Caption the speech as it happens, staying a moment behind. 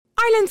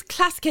Ireland's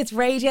Classic Hits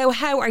Radio.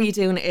 How are you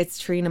doing? It's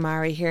Trina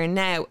Mara here.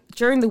 Now,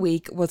 during the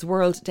week was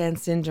World Down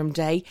Syndrome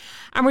Day,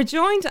 and we're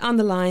joined on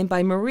the line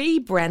by Marie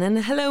Brennan.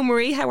 Hello,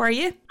 Marie. How are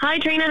you? Hi,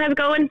 Trina. How's it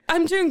going?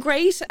 I'm doing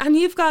great, and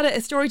you've got a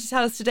story to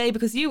tell us today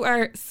because you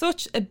are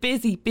such a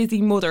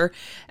busy mother,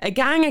 a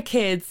gang of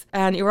kids,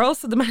 and you're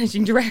also the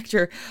managing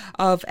director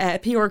of a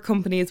PR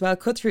company as well,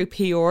 Cut Through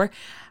PR,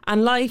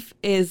 and life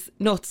is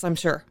nuts, I'm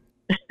sure.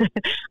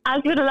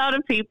 As with a lot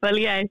of people,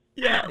 yes.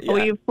 Yeah.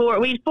 We have four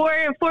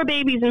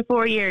babies in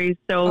 4 years,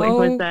 so it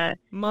was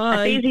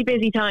a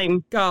busy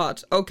time.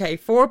 God, okay,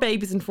 4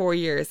 babies in 4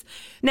 years.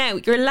 Now,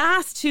 your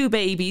last 2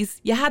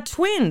 babies, you had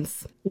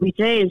twins. We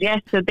did,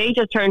 yes. So they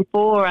just turned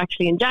 4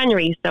 actually in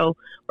January, so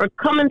we're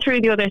coming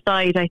through the other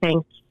side, I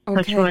think.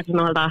 Okay. And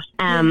all that.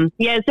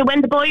 So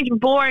when the boys were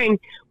born,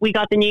 we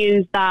got the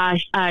news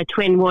that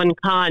twin one,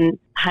 Conn,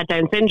 had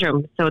Down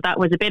syndrome. So that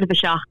was a bit of a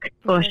shock.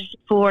 But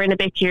 4 and a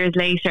bit years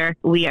later,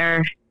 we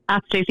are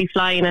absolutely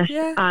flying it.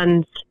 Yeah.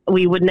 And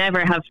we would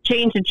never have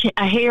changed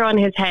a hair on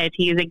his head.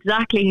 He is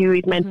exactly who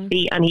he's meant to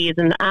be, and he is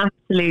an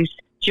absolute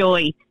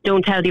joy.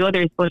 Don't tell the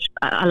others, but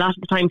a lot of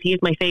the times he is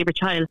my favourite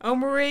child. Oh,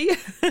 Marie.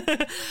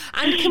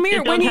 And come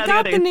here, when you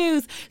got the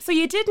news, so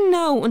you didn't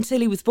know until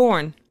he was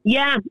born?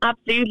 Yeah,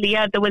 absolutely.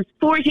 Yeah, there was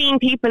 14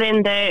 people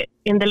in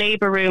the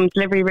labour room,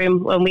 delivery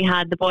room when we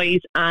had the boys,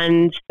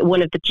 and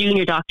one of the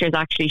junior doctors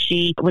actually,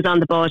 she was on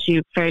the ball.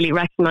 She fairly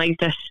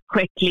recognised it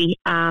quickly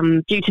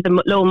due to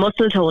the low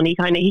muscle tone.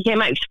 He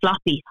came out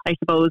floppy, I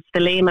suppose, the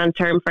layman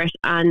term for it,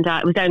 and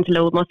it was down to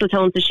low muscle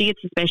tone. So she had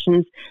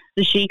suspicions.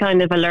 So she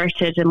kind of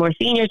alerted a more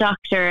senior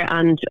doctor,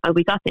 and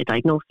we got the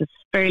diagnosis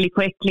fairly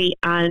quickly.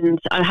 And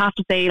I have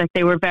to say,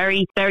 they were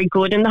very, very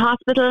good in the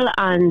hospital,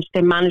 and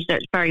they managed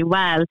it very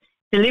well,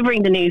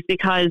 delivering the news,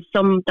 because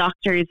some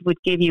doctors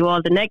would give you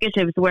all the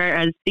negatives,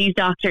 whereas these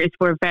doctors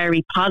were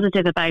very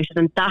positive about it,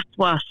 and that's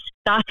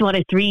what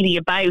it's really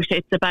about.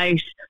 It's about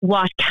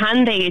what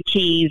can they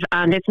achieve,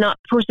 and it's not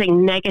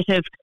putting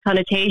negative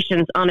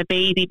connotations on a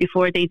baby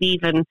before they've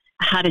even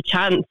had a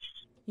chance.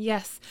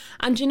 Yes.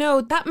 And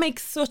that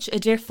makes such a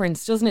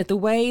difference, doesn't it? The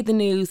way the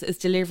news is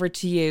delivered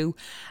to you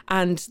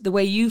and the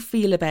way you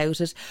feel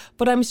about it.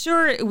 But I'm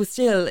sure it was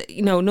still,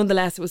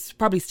 nonetheless, it was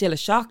probably still a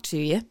shock to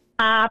you.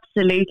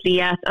 Absolutely,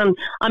 yes. And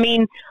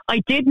I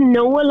didn't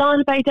know a lot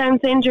about Down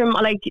syndrome.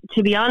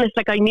 To be honest,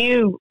 I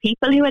knew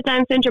people who had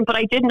Down syndrome, but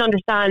I didn't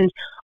understand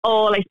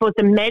all, I suppose,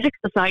 the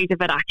medical side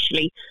of it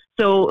actually.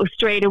 So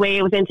straight away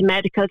it was into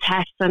medical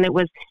tests, and it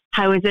was,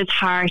 how is his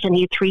heart? And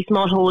he had 3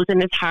 small holes in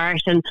his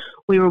heart, and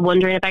we were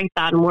wondering about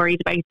that and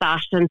worried about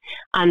that,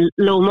 and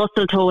low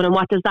muscle tone, and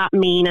what does that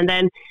mean? And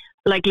then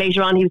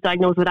later on he was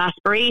diagnosed with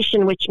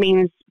aspiration, which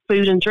means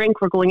food and drink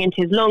were going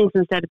into his lungs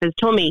instead of his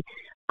tummy,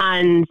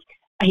 and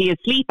he has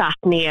sleep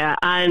apnea,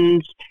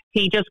 and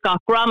he just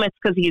got grommets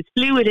because he has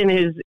fluid in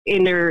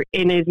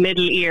his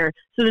middle ear.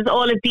 So there's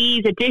all of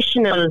these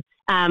additional,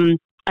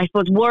 I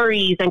suppose,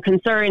 worries and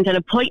concerns and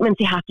appointments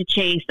you have to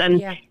chase.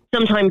 And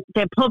sometimes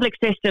the public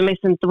system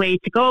isn't the way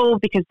to go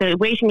because the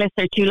waiting lists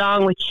are too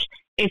long, which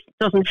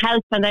doesn't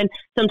help. And then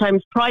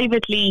sometimes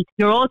privately,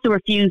 you're also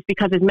refused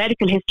because his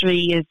medical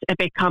history is a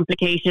bit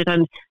complicated,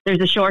 and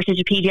there's a shortage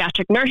of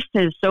paediatric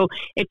nurses. So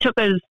it took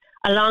us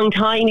a long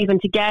time even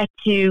to get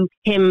to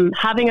him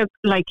having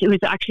he was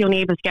actually only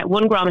able to get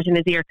 1 grommet in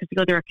his ear because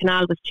the other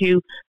canal was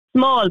too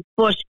small.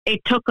 But it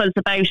took us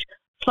about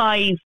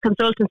 5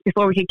 consultants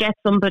before we could get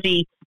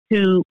somebody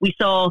who we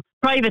saw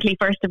privately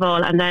first of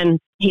all, and then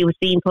he was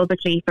seen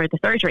publicly for the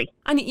surgery.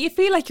 And you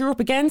feel like you're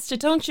up against it,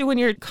 don't you, when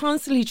you're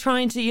constantly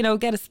trying to,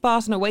 get a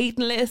spot on a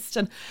waiting list,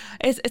 and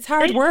it's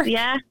hard work.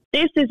 Yeah,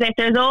 this is it.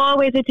 There's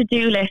always a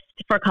to-do list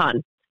for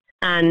Conn,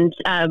 and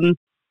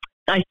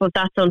I suppose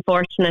that's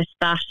unfortunate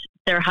that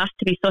there has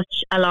to be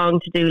such a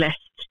long to-do list.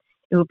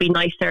 It would be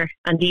nicer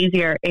and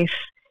easier if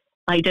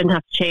I didn't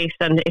have to chase,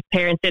 and if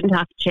parents didn't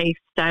have to chase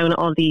down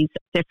all these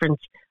different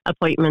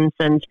appointments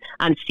and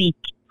seek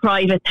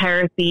private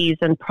therapies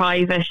and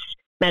private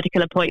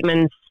medical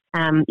appointments.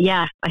 I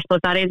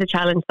suppose that is a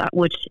challenge.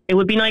 It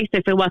would be nice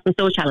if it wasn't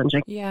so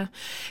challenging. Yeah.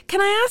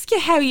 Can I ask you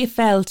how you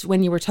felt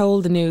when you were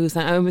told the news?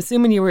 I'm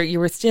assuming you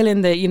were still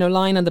in the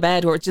lying on the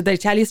bed, or did they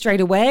tell you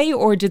straight away,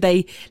 or did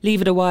they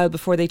leave it a while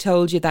before they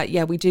told you that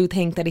we do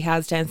think that he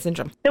has Down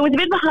syndrome? There was a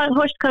bit of a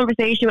hushed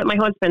conversation with my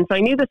husband, so I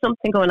knew there's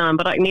something going on.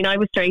 But I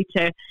was straight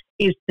to,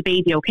 is the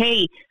baby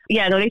okay?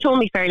 Yeah, no, they told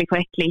me fairly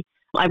quickly.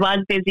 I was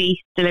busy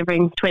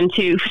delivering twin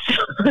 2,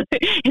 so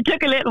it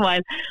took a little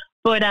while.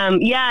 But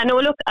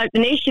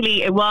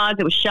initially it was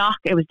shock,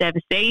 it was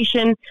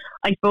devastation.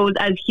 I suppose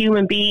as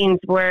human beings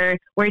we're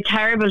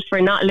terrible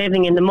for not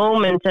living in the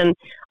moment, and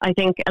I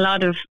think a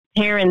lot of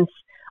parents,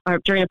 or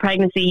during a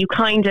pregnancy, you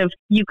kind of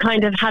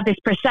have this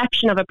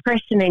perception of a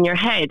person in your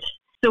head.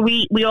 So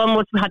we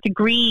almost had to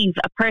grieve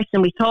a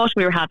person we thought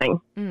we were having,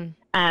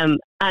 and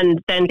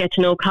then get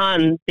to know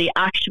Conn, the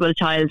actual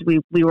child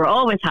we were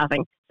always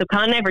having. So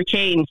Conn never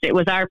changed. It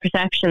was our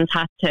perceptions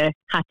had to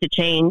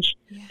change.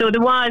 Yeah. So there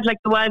was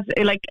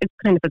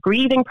kind of a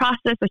grieving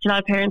process, which a lot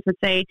of parents would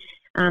say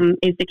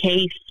is the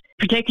case.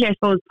 particularly, I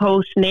suppose,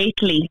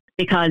 postnatally,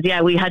 because,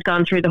 we had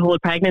gone through the whole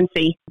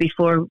pregnancy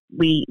before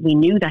we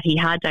knew that he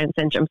had Down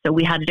syndrome. So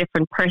we had a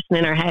different person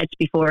in our head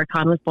before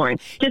Conn was born.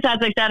 Just as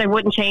I said, I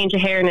wouldn't change a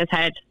hair in his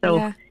head.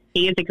 So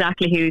he is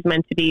exactly who he's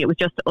meant to be. It was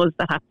just us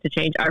that had to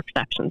change our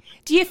perceptions.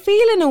 Do you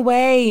feel in a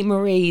way,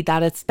 Marie,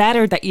 that it's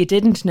better that you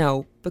didn't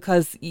know,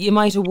 because you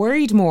might have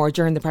worried more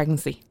during the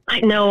pregnancy?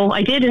 No,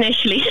 I did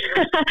initially,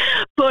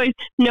 but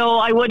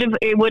no,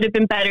 it would have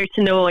been better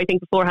to know. I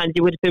think beforehand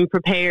you would have been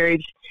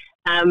prepared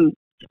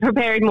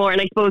more.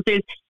 And I suppose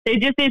there's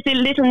just this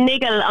little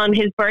niggle on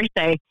his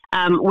birthday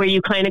where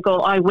you kind of go,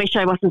 I wish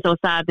I wasn't so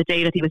sad the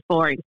day that he was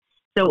born.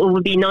 So it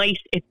would be nice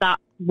if that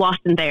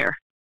wasn't there.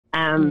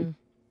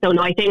 So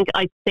no, I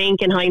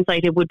think in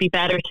hindsight it would be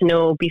better to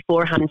know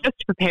beforehand, just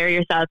to prepare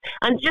yourself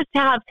and just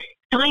to have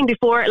time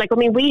before.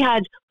 We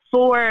had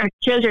 4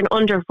 children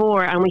under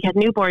 4 and we had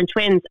newborn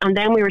twins, and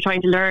then we were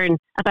trying to learn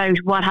about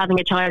what having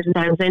a child with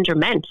Down syndrome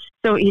meant.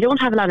 So you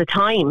don't have a lot of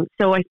time.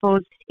 So I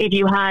suppose if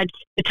you had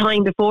the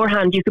time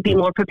beforehand, you could be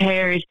more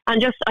prepared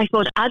and just, I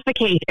suppose,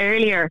 advocate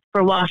earlier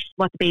for what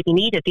the baby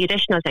needed, the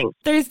additional things.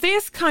 There's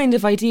this kind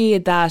of idea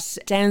that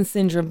Down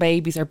syndrome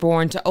babies are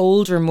born to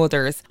older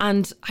mothers,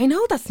 and I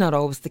know that's not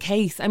always the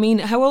case. I mean,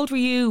 how old were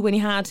you when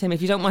you had him,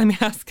 if you don't mind me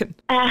asking?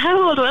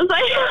 How old was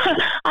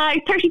I?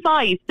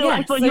 35. So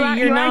I suppose you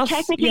are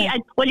technically,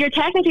 you're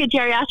technically a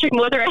geriatric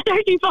mother at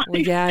 35.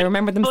 Well, yeah, I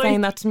remember them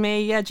saying that to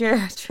me. Yeah,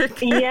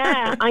 geriatric.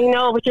 Yeah, I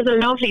know, which is a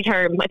lovely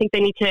term. I think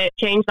they need to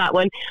change that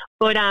one.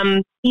 But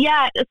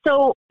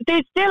so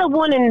there's still a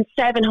 1 in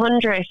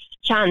 700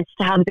 chance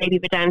to have a baby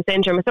with Down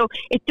syndrome. So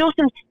it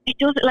doesn't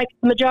like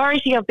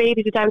majority of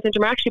babies with Down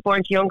syndrome are actually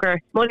born to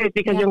younger mothers,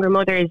 because younger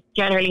mothers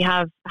generally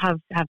have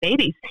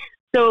babies.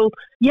 So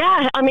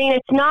I mean,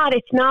 it's not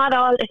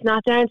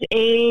down to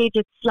age.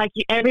 It's like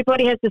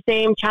everybody has the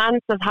same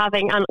chance of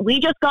having, and we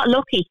just got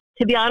lucky.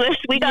 To be honest,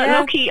 we got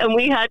lucky and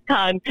we had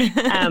Conn,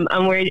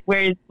 and we're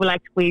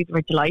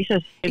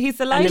delighted. He's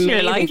the light of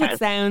your life, it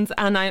sounds,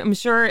 and I'm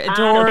sure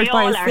adored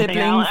by his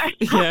siblings.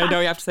 Yeah, no,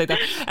 you have to say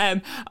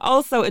that.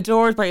 Also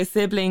adored by his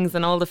siblings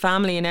and all the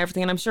family and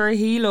everything, and I'm sure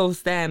he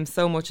loves them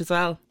so much as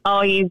well.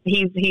 Oh, he's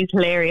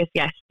hilarious.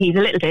 Yes, he's a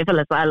little devil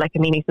as well. Like, I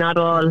mean, he's not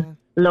all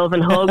love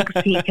and hugs.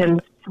 He can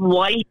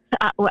swipe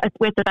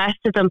with the best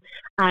of them,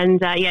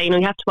 and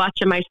you have to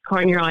watch him out the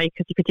corner of your eye,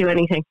 because he could do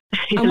anything.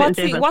 And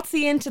what's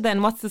he into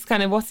then?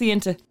 What's he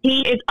into?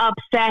 He is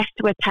obsessed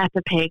with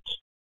Peppa Pig,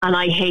 and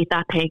I hate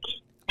that pig.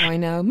 I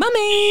know,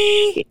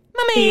 mummy.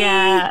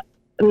 Yeah,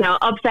 no,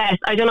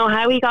 obsessed. I don't know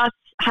how he got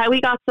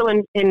so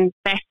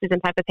invested in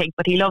Peppa Pig,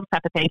 but he loves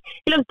Peppa Pig.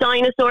 He loves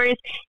dinosaurs.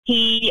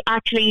 He's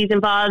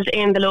involved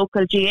in the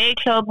local GA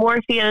club,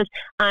 Moorfield,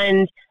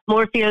 and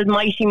Moorfield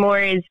Mighty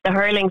Moors, the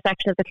hurling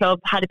section of the club,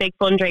 had a big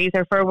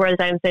fundraiser for World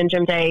Down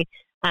Syndrome Day,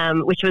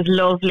 which was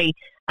lovely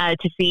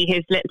to see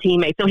his little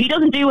teammates. So he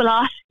doesn't do a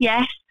lot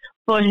yet,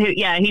 but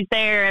he's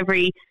there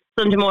every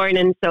Sunday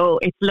morning. So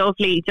it's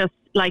lovely, just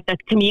like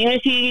that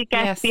community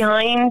gets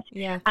behind.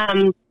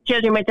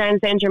 Children with Down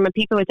syndrome and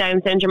people with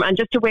Down syndrome, and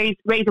just to raise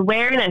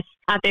awareness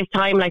at this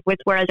time, like with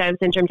World Down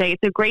Syndrome Day.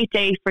 It's a great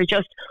day for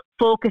just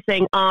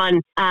focusing on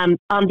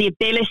the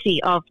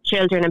ability of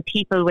children and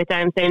people with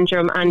Down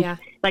syndrome. And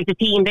like the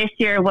theme this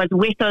year was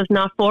with us,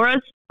 not for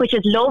us, which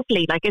is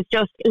lovely. Like, it's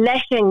just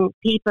letting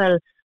people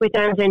with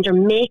Down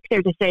syndrome make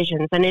their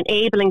decisions and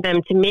enabling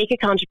them to make a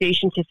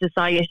contribution to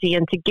society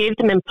and to give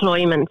them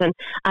employment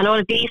and all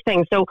of these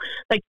things. So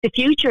like the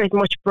future is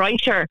much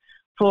brighter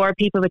for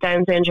people with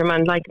Down syndrome,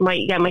 and like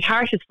my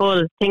heart is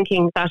full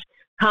thinking that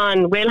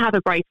Conn will have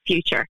a bright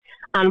future.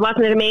 And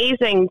wasn't it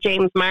amazing,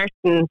 James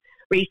Martin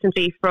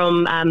recently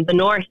from the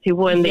North, who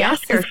won the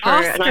Oscar for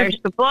An Irish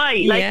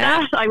Goodbye, like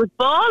that? I was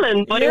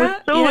bawling, but it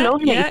was so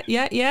lovely.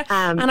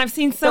 And I've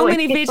seen so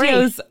many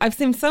videos. Great. I've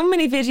seen so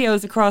many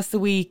videos across the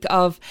week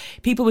of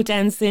people with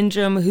Down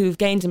syndrome who've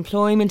gained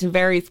employment in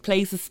various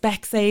places,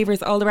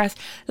 Specsavers, all the rest.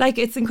 Like,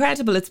 it's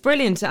incredible. It's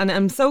brilliant, and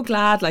I'm so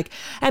glad. Like,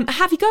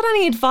 have you got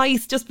any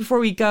advice just before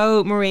we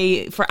go,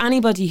 Marie, for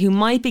anybody who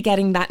might be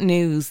getting that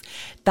news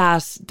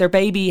that their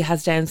baby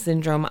has Down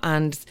syndrome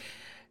and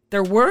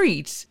they're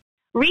worried?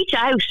 Reach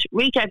out.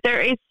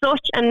 There is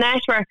such a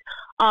network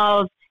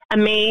of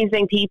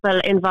amazing people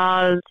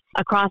involved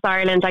across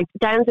Ireland. Like,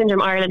 Down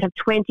Syndrome Ireland have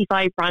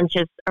 25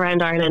 branches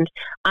around Ireland,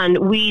 and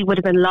we would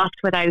have been lost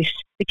without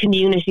the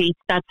community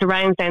that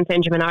surrounds Down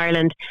syndrome in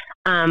Ireland.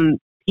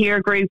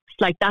 Peer groups,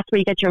 like, that's where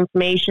you get your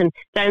information.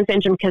 Down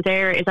Syndrome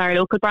Kildare is our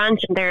local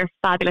branch, and they're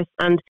fabulous.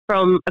 And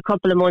from a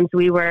couple of months,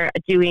 we were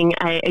doing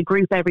a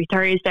group every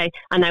Thursday,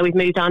 and now we've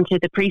moved on to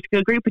the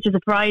preschool group, which is a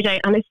Friday,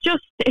 and it's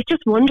just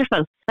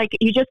wonderful. Like,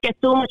 you just get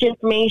so much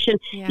information.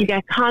 You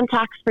get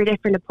contacts for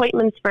different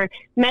appointments, for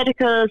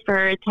medical,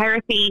 for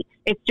therapy.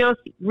 It's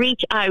just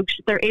reach out.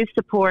 There is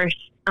support.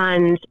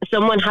 And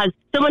someone has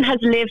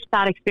lived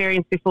that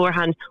experience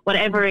beforehand.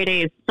 Whatever it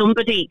is,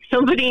 somebody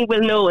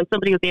will know, and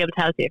somebody will be able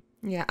to help you.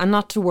 Yeah, and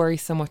not to worry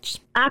so much.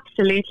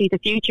 Absolutely, the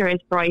future is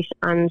bright,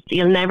 and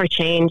you'll never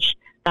change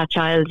that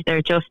child.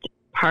 They're just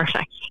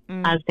perfect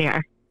as they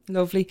are.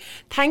 Lovely.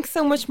 Thanks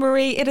so much,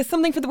 Marie. It is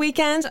something for the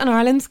weekend on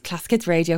Ireland's Classic Hits Radio.